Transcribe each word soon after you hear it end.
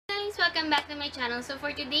guys! Welcome back to my channel. So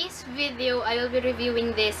for today's video, I will be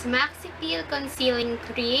reviewing this Maxipeel Concealing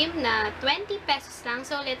Cream na 20 pesos lang.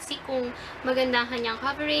 So let's see kung maganda ang kanyang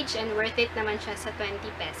coverage and worth it naman siya sa 20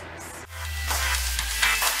 pesos.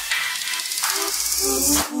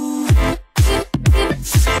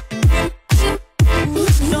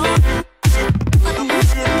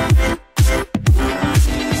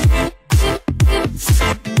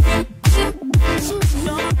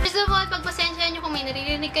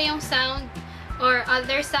 Kayong sound or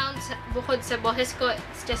other sounds bukod sa boses ko.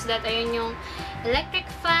 It's just that ayun yung electric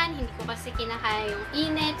fan, hindi ko kasi kinakaya yung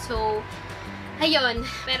init, so ayun,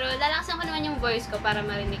 pero lalakasan ko naman yung voice ko para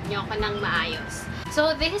marinig nyo ako ng maayos.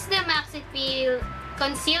 So this is the Maxipeel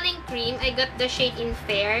Concealing Cream. I got the shade in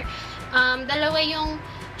Fair. Dalawa yung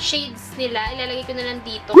shades nila, ilalagay ko na lang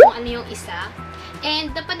dito kung ano yung isa,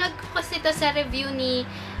 and napanood ko kasi ito sa review ni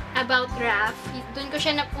About Raf. Doon ko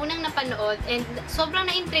siya unang napanood and sobrang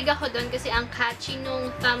na-intriga ko doon kasi ang catchy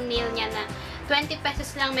nung thumbnail niya na 20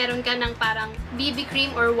 pesos lang meron ka ng parang BB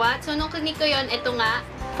cream or what. So nung clinic ko yun, ito nga,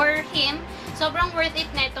 for him, sobrang worth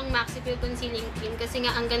it na itong Maxipeel Concealing Cream kasi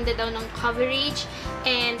nga ang ganda daw ng coverage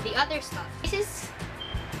and the other stuff. This is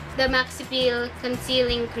the Maxipeel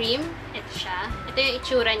Concealing Cream. Ito siya. Ito yung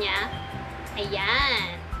itsura niya.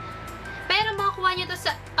 Ayan. Pero makakuha nyo to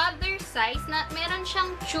sa other size na meron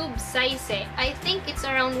siyang tube size eh. I think it's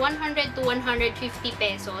around 100 to 150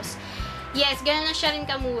 pesos. Yes, ganun na siya rin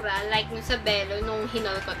kamura like nung sa Bello nung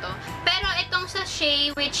hinol ko to. Pero itong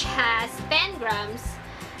sachet which has 10 grams,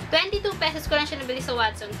 22 pesos ko lang siya nabili sa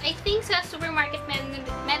Watsons. I think sa supermarket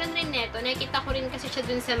meron rin neto. Nakikita ko rin kasi siya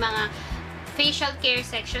dun sa mga facial care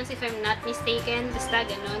sections if I'm not mistaken. Basta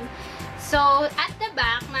ganun. So, at the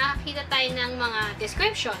back, makakita tayo ng mga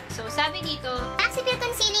description. So, sabi dito, Maxipeel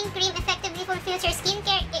Concealing Cream effectively fulfills your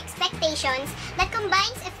skincare expectations that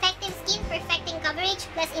combines effective skin-perfecting coverage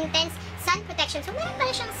plus intense sun protection. So, meron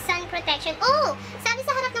pala siyang sun protection. Oh! Sabi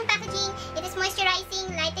sa harap ng packaging, it is moisturizing,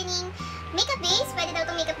 lightening, makeup base, pwede daw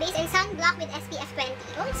itong makeup base, and sunblock with SPF 20.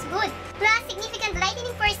 Oh, it's good! Plus, significant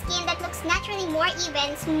lightening for skin that looks naturally more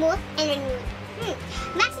even, smooth, and renewed.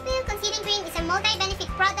 Maxipeel Concealing Cream is a multi-benefit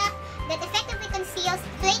product that effectively conceals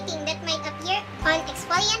flaking that might appear on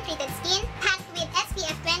exfoliant-treated skin, packed with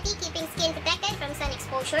SPF 20, keeping skin protected from sun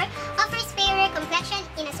exposure, offers fairer complexion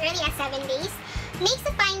in as early as 7 days, makes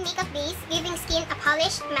a fine makeup base, giving skin a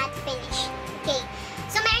polished matte finish. Okay,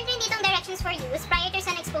 so meron rin ditong directions for use. Prior to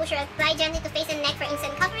sun exposure, apply gently to face and neck for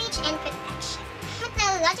instant coverage and protection.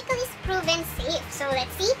 Technologically proven safe. So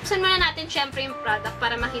let's see. Buksan muna natin syempre yung product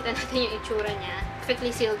para makita natin yung itsura niya.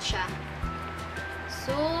 Perfectly sealed siya.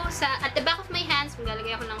 So, at the back of my hands,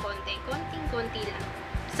 maglalagay ako ng konting-konti lang.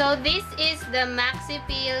 So, this is the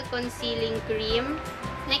Maxipeel Concealing Cream.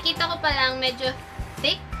 Nakita ko pa lang, medyo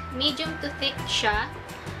thick, medium to thick siya.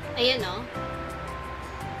 Ayan o.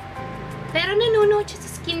 Pero nanunood siya sa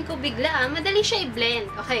skin ko bigla. Madali siya i-blend.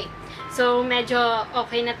 Okay. So, medyo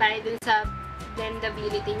okay na tayo dun sa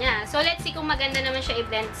blendability niya. So, let's see kung maganda naman siya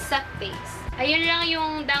i-blend sa face. Ayun lang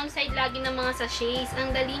yung downside lagi ng mga sachets.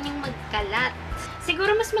 Ang dali niyang magkalat.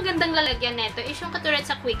 Siguro mas magandang lalagyan nito is yung katulad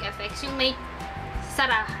sa Quick Effects, yung may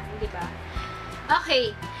sarahan, di ba?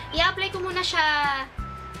 Okay, i-apply ko muna siya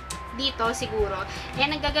dito siguro.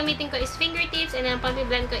 And ang gagamitin ko is fingertips and ang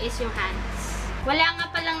pag-blend ko is yung hands. Wala nga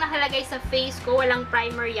palang nakalagay sa face ko, walang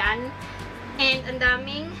primer yan. And ang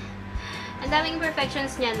daming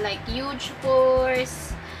imperfections niyan, like huge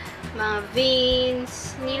pores, mga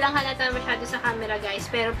veins. Hindi lang halata masyado sa camera, guys.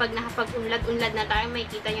 Pero pag nakapag-unlad-unlad na tayo,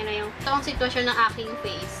 makikita nyo na yung toong sitwasyon ng aking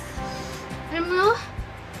face. Alam mo,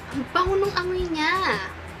 ang bango ng amoy niya.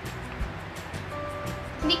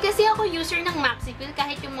 Hindi kasi ako user ng Maxipeel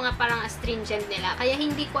kahit yung mga parang astringent nila. Kaya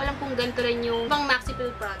hindi ko alam kung ganito rin yung ibang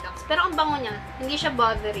Maxipeel products. Pero ang bango niya, hindi siya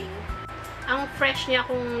bothering. Ang fresh niya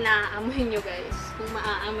kung naaamoy nyo, guys. Kung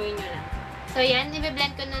maaamoy nyo lang. So, yan.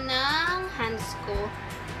 I-blend ko na ng hands ko.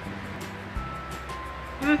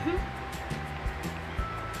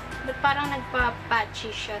 But parang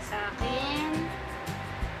nagpa-patchy siya sa akin.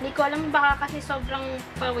 Hindi ko alam, baka kasi sobrang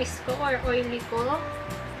pawis ko or oily ko.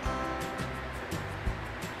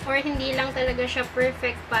 Or hindi lang talaga siya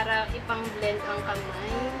perfect para ipang-blend ang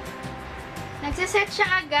kamay. Nagsiset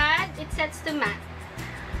siya agad. It sets to matte.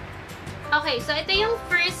 Okay, so ito yung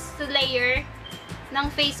first layer ng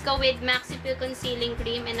face ko with Maxipeel Concealing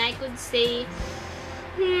Cream. And I could say,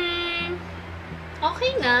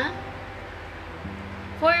 okay na.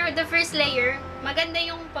 For the first layer, maganda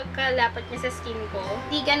yung pagkalapat niya sa skin ko.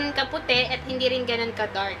 Hindi ganun kaputi at hindi rin ganun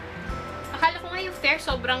ka-dark. Akala ko nga yung fair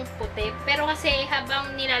sobrang puti. Pero kasi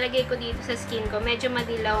habang nilalagay ko dito sa skin ko, medyo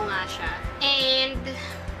madilaw nga siya. And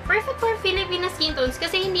perfect for Filipina skin tones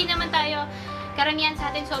kasi hindi naman tayo, karamihan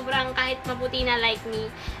sa atin sobrang kahit maputi na like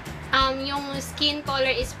me, yung skin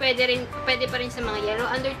color is pwede pa rin sa mga yellow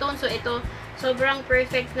undertone. So, ito, sobrang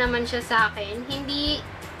perfect naman siya sa akin. Hindi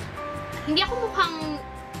ako mukhang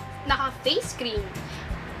naka-face cream.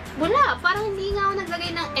 Wala, parang hindi nga ako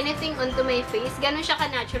naglagay ng anything onto my face. Ganon siya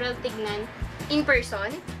ka-natural tignan in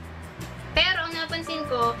person. Pero, ang napansin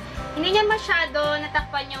ko, hindi niya masyado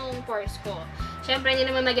natakpan yung pores ko. Siyempre, hindi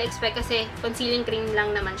naman mag-expect kasi concealing cream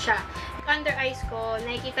lang naman siya. Under eyes ko,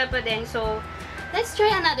 nakikita pa din. So, let's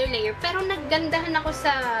try another layer. Pero, naggandahan ako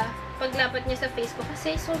sa paglapat niya sa face ko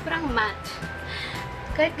kasi sobrang matte.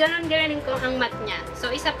 Kahit ganon-ganon ko ang matte niya.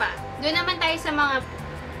 So, isa pa. Doon naman tayo sa mga,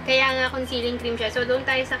 kaya nga concealing cream siya. So, doon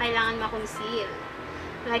tayo sa kailangan ma-conceal.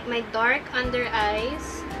 Like my dark under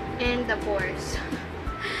eyes and the pores.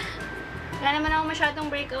 Wala naman ako masyadong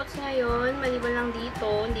breakouts ngayon. Maliban lang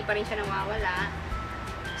dito. Hindi pa rin siya nawawala.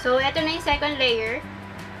 So, eto na yung second layer.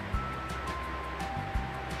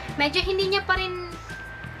 Medyo hindi niya pa rin...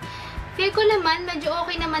 Feel ko naman, medyo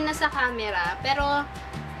okay naman na sa camera. Pero,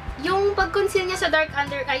 yung pag-conceal niya sa dark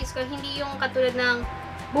under eyes ko, hindi yung katulad ng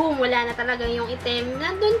boom, wala na talaga yung itim.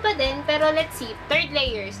 Nandun pa din. Pero, let's see. Third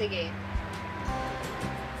layer. Sige.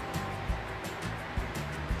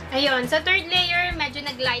 Ayun, sa third layer, medyo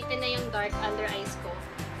nag-lighten na yung dark under eyes ko.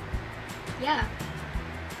 Yeah.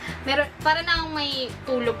 Meron, para na akong may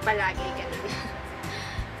tulog palagi, ganun.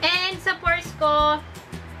 And sa pores ko,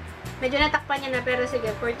 medyo natakpan niya na, pero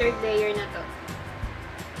sige, for third layer na to.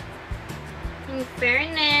 In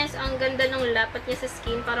fairness, ang ganda ng lapat niya sa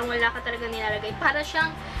skin, parang wala ka talaga nilalagay. Para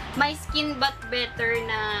siyang my skin but better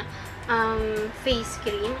na face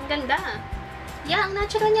cream. Ang ganda. Yeah, ang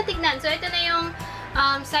natural niya tignan. So, ito na yung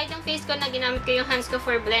side ng face ko na ginamit ko yung hands ko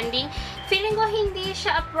for blending. Feeling ko hindi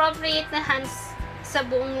siya appropriate na hands sa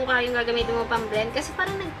buong mukha yung gagamitin mo pang blend kasi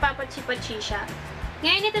parang nagpapatsi-patsi siya.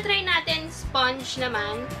 Ngayon, ito try natin sponge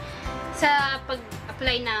naman sa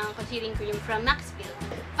pag-apply ng concealing cream from Maxipeel.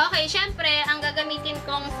 Okay, syempre, ang gagamitin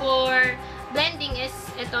kong for blending is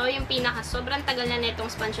ito, yung pinaka sobrang tagal na netong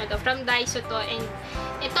sponge na to. From Daiso to. And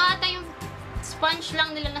ito ata yung sponge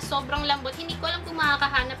lang nila na sobrang lambot. Hindi ko alam kung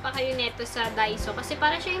makakahanap pa kayo neto sa Daiso kasi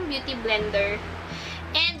para siya yung beauty blender.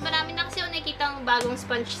 And marami na kasi ako nakikitang bagong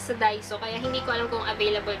sponge sa Daiso kaya hindi ko alam kung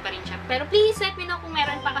available pa rin siya. Pero please let me know kung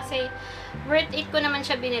meron pa kasi worth it ko naman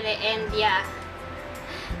siya binili. And yeah,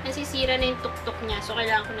 nasisira na yung tuktok niya so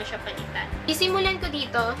kailangan ko na siya palitan. Isimulan ko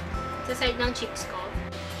dito sa side ng cheeks ko.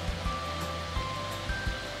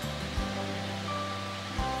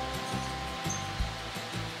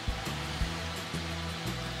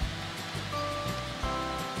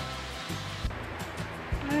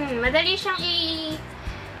 Madali siyang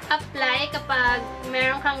i-apply kapag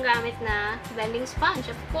meron kang gamit na blending sponge,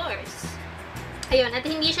 of course. Ayun, at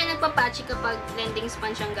hindi siya nagpapatchy kapag blending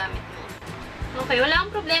sponge ang gamit mo. Okay, wala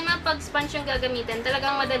akong problema pag sponge yung gagamitin.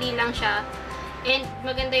 Talagang madali lang siya. And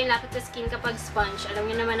maganda yung lapit sa skin kapag sponge. Alam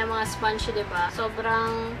niyo naman ang mga sponge, diba?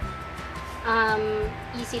 Sobrang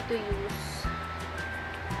easy to use.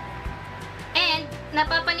 And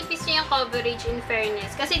napapanipis niya yung coverage in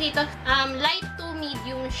fairness. Kasi dito, light to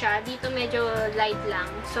medium siya. Dito medyo light lang.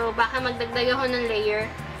 So, baka magdagdag ako ng layer.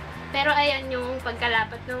 Pero ayan yung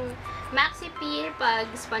pagkalapat ng Maxipeel pag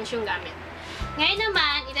sponge yung gamit. Ngayon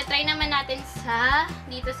naman, itatry naman natin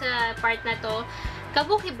dito sa part na to,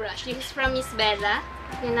 kabuki brush. This is from Miss Bella.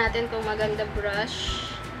 Tingnan natin kung maganda brush.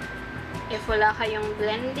 If wala kayong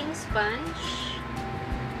blending sponge.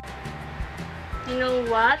 You know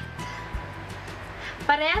what?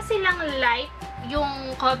 Pareha silang light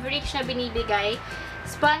yung coverage na binibigay,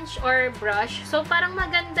 sponge or brush. So, parang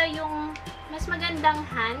maganda yung, mas magandang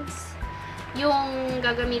hands yung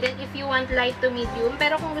gagamitin if you want light to medium.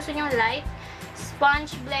 Pero kung gusto nyo light,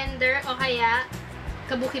 sponge blender o kaya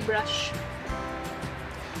kabuki brush.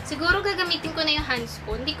 Siguro gagamitin ko na yung hands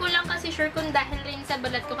ko. Hindi ko lang kasi sure kung dahil rin sa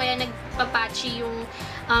balat ko kaya nagpapatchy yung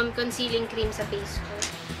concealing cream sa face ko.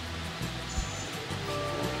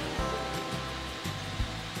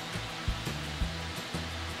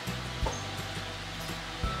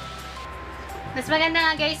 Mas maganda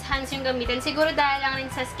nga guys, hands yung gamitin. Siguro dahil lang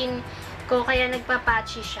rin sa skin ko kaya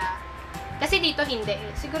nagpapatchy siya. Kasi dito hindi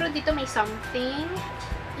eh. Siguro dito may something.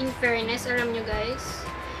 In fairness, alam nyo guys.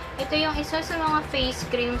 Ito yung isa sa mga face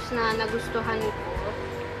creams na nagustuhan ko.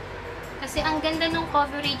 Kasi ang ganda ng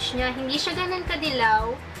coverage niya. Hindi siya ganun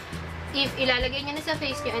kadilaw. If ilalagay niya na sa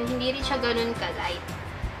face niyo, and hindi rin siya ganun ka-light.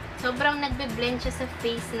 Sobrang nagbe-blend siya sa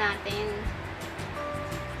face natin.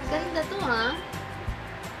 Ganda to ha.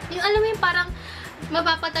 Yung alam mo yung parang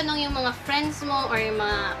mapapatanong yung mga friends mo or yung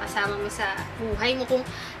mga kasama mo sa buhay mo kung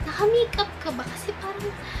naka-makeup ka ba? Kasi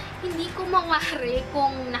parang hindi ko mawari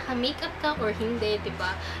kung naka-makeup ka or hindi,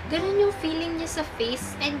 diba? Ganun yung feeling niya sa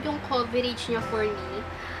face and yung coverage niya for me.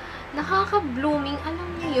 Nakaka-blooming, alam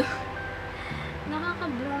niyo yun.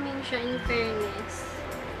 Nakaka-blooming siya in fairness.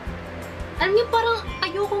 Alam niyo, parang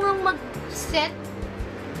ayoko nga mag-set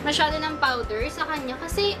masyado ng powder sa kanya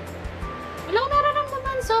kasi wala ko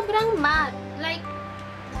nararamdaman, sobrang matte. Like,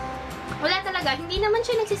 wala talaga. Hindi naman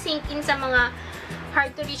siya nagsisink in sa mga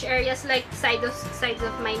hard to reach areas like sides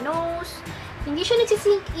of my nose. Hindi siya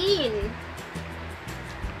nagsisink in.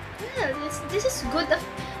 Yeah, this is good.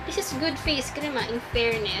 This is good face cream, in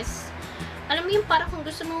fairness. Alam mo yung parang kung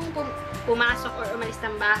gusto mong pumasok or umalis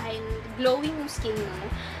ng bahay, glowing yung skin mo,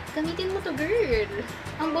 gamitin mo to, girl.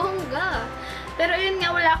 Ang bongga. Pero yun nga,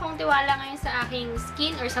 wala akong tiwala ngayon sa aking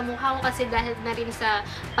skin or sa mukha ko kasi dahil na rin sa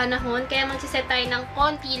panahon. Kaya magsiset tayo ng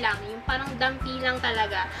konti lang. Yung parang dumpy lang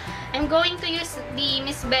talaga. I'm going to use the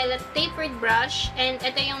Miss Bella tapered brush. And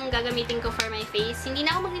ito yung gagamitin ko for my face. Hindi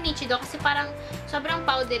na ako mag-nichido kasi parang sobrang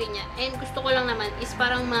powdery niya. And gusto ko lang naman is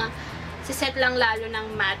parang siset lang lalo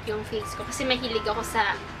ng matte yung face ko. Kasi mahilig ako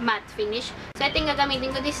sa matte finish. So ito yung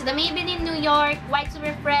gagamitin ko. This is the Maybelline New York White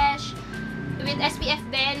Super Fresh. With SPF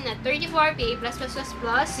din na 34 PA++++.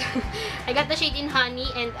 I got the shade in Honey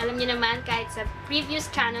and alam niyo naman kahit sa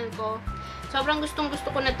previous channel ko, sobrang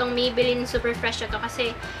gustong-gusto ko na tong Maybelline Super Fresh na to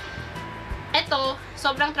kasi eto,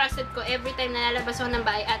 sobrang trusted ko every time na lalabas ako ng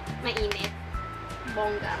bahay at mainit.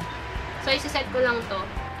 Bongga. So, isi-set ko lang to.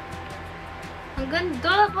 Ang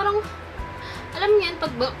ganda! Parang, alam niyo yan,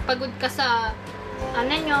 pagod ka sa,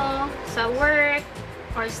 sa work,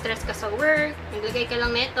 or stress ka sa work, naglagay ka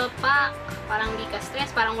lang neto, parang hindi ka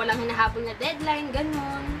stress, parang walang hinahabol na deadline,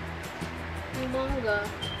 ganun. Ang bongga.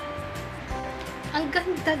 Ang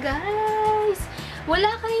ganda, guys!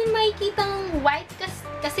 Wala kayong makikitang white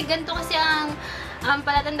kasi ganito kasi ang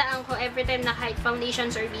palatandaan ko every time na kahit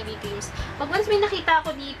foundations or BB creams. Pag once may nakita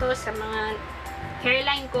ako dito sa mga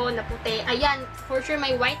hairline ko na puti, ayan, for sure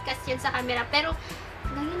may white cast yan sa camera, pero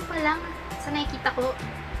ganyan pa lang sa nakikita ko,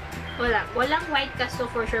 walang white cast, so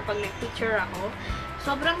for sure pag nag-picture ako,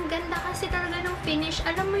 sobrang ganda kasi talaga ng finish.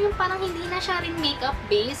 Alam mo yung parang hindi na siya rin makeup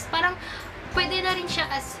base, parang pwede na rin siya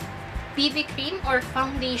as BB cream or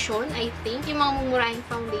foundation, I think, yung mga mumurahing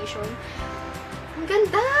foundation. Ang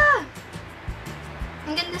ganda!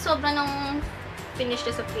 Ang ganda sobra ng finish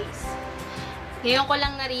niya sa face. Ngayon ko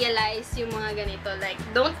lang na-realize yung mga ganito, like,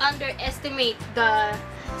 don't underestimate the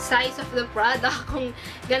size of the product kung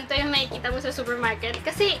ganito yung nakikita mo sa supermarket.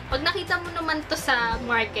 Kasi, pag nakita mo naman to sa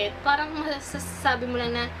market, parang masasabi mo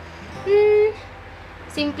lang na,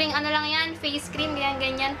 simpleng lang yan, face cream,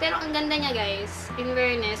 ganyan-ganyan. Pero ang ganda niya, guys. In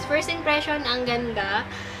fairness, first impression, ang ganda.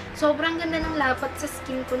 Sobrang ganda ng lapat sa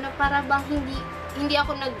skin ko na para bang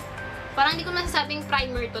parang hindi ko masasabing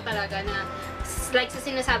primer to talaga na like sa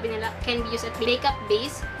sinasabi nila, can be used at makeup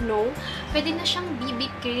base. No. Pwede na siyang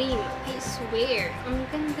BB cream. I swear. Ang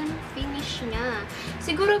ganda ng finish niya.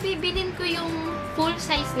 Siguro bibilin ko yung full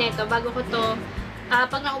size neto bago ko to,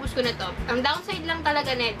 pag naubos ko na to. Ang downside lang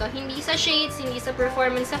talaga neto, hindi sa shades, hindi sa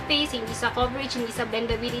performance sa face, hindi sa coverage, hindi sa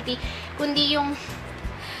blendability, kundi yung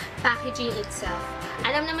packaging itself.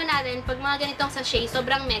 Alam naman natin, pag mga ganitong sachet,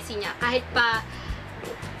 sobrang messy niya. Kahit pa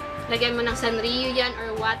lagyan mo ng Sanrio yan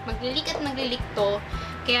or what, maglilik at maglilik to.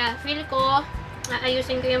 Kaya feel ko,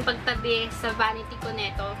 ayusin ko yung pagtabi sa vanity ko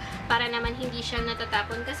neto para naman hindi siya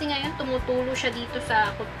natatapon. Kasi ngayon, tumutulo siya dito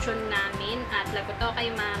sa kutsyon namin at lagot to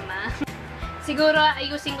kay mama. Siguro,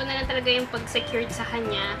 ayusin ko na lang talaga yung pag-secured sa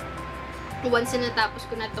kanya once na natapos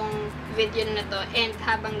ko na tong video na to and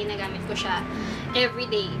habang ginagamit ko siya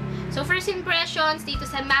everyday. So, first impressions dito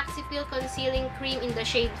sa Maxipeel Concealing Cream in the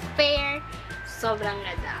shade Fair. Sobrang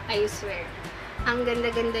ganda. I swear. Ang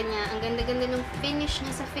ganda-ganda niya. Ang ganda-ganda ng finish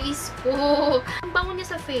niya sa face ko. Ang bango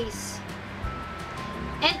niya sa face.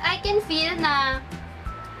 And I can feel na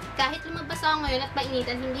kahit lumabas ako ngayon at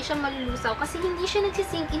mainitan, hindi siya malulusaw kasi hindi siya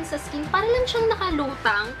nagsisink in sa skin. Para lang siyang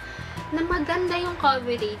nakalutang na maganda yung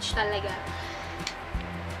coverage talaga.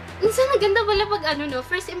 Minsan naganda pala pag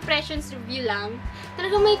first impressions review lang.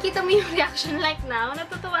 Talagang makikita mo yung reaction like now.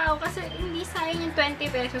 Natutuwa ako kasi hindi sayang yung 20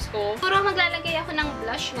 pesos ko. Puro maglalagay ako ng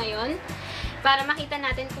blush ngayon para makita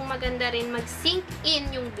natin kung maganda rin mag-sink in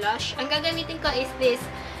yung blush. Ang gagamitin ko is this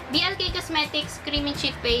BLK Cosmetics Creamy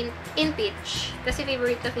Cheek Paint in Peach. Kasi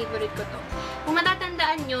favorite ko to. Kung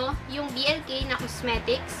matatandaan nyo, yung BLK na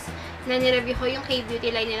cosmetics na nireview ko yung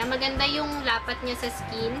K-Beauty line nila, maganda yung lapat niya sa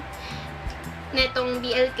skin netong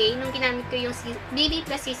BLK, nung ginamit ko yung BB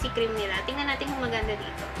plus CC cream nila. Tingnan natin kung maganda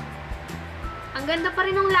dito. Ang ganda pa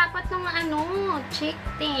rin ng lapat ng cheek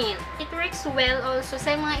tint. It works well also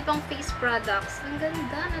sa mga ibang face products. Ang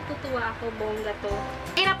ganda. Natutuwa ako. Bongga to.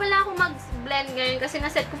 Hirap pala ako mag-blend ngayon kasi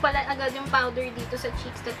naset ko pala agad yung powder dito sa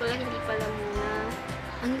cheeks. That pala hindi pala muna.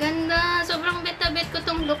 Ang ganda. Sobrang bet-a-bet ko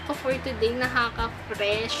tong look ko for today.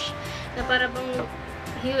 Nakaka-fresh. Na para bang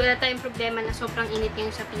wala tayong problema na sobrang init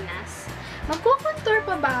ngayon sa Pinas. Magko-contour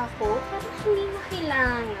pa ba ako? Parang hindi na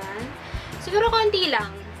kailangan. Siguro konti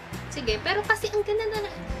lang. Sige, pero kasi ang ganda na...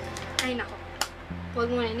 Ay, nako. Huwag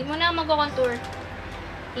muna. Hindi mo na mag-contour.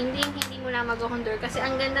 Hindi mo na mag-contour. Kasi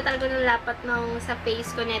ang ganda talaga ng lapat ng sa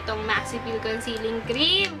face ko netong Maxipeel Concealing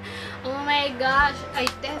Cream. Oh my gosh. I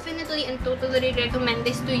definitely and totally recommend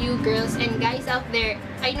this to you girls and guys out there.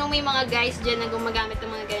 I know may mga guys dyan na gumagamit ng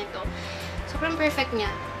mga ganito. Sobrang perfect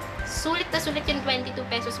niya. Sulit na sulit yung 22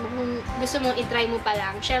 pesos mo kung gusto mong itry mo pa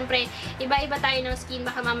lang. Siyempre, iba-iba tayo ng skin.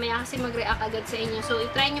 Baka mamaya kasi mag-react agad sa inyo. So,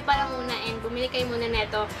 itry nyo pa lang muna and bumili kayo muna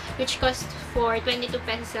neto which cost for 22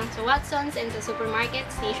 pesos lang sa Watsons and sa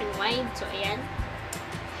supermarkets nationwide. So, ayan.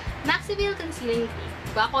 Maxipeel Concealing Cream.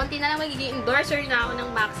 Baka konti na lang magiging endorser na ako ng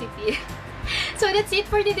Maxipeel. So, that's it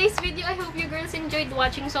for today's video. I hope you girls enjoyed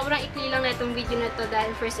watching. Sobrang ikli lang na itong video na to dahil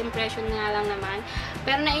first impression nga lang naman.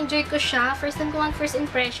 Pero na-enjoy ko siya. First time ko ang first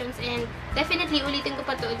impressions and definitely ulitin ko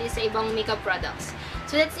pa to ulit sa ibang makeup products.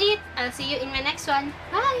 So, that's it. I'll see you in my next one.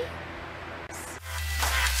 Bye!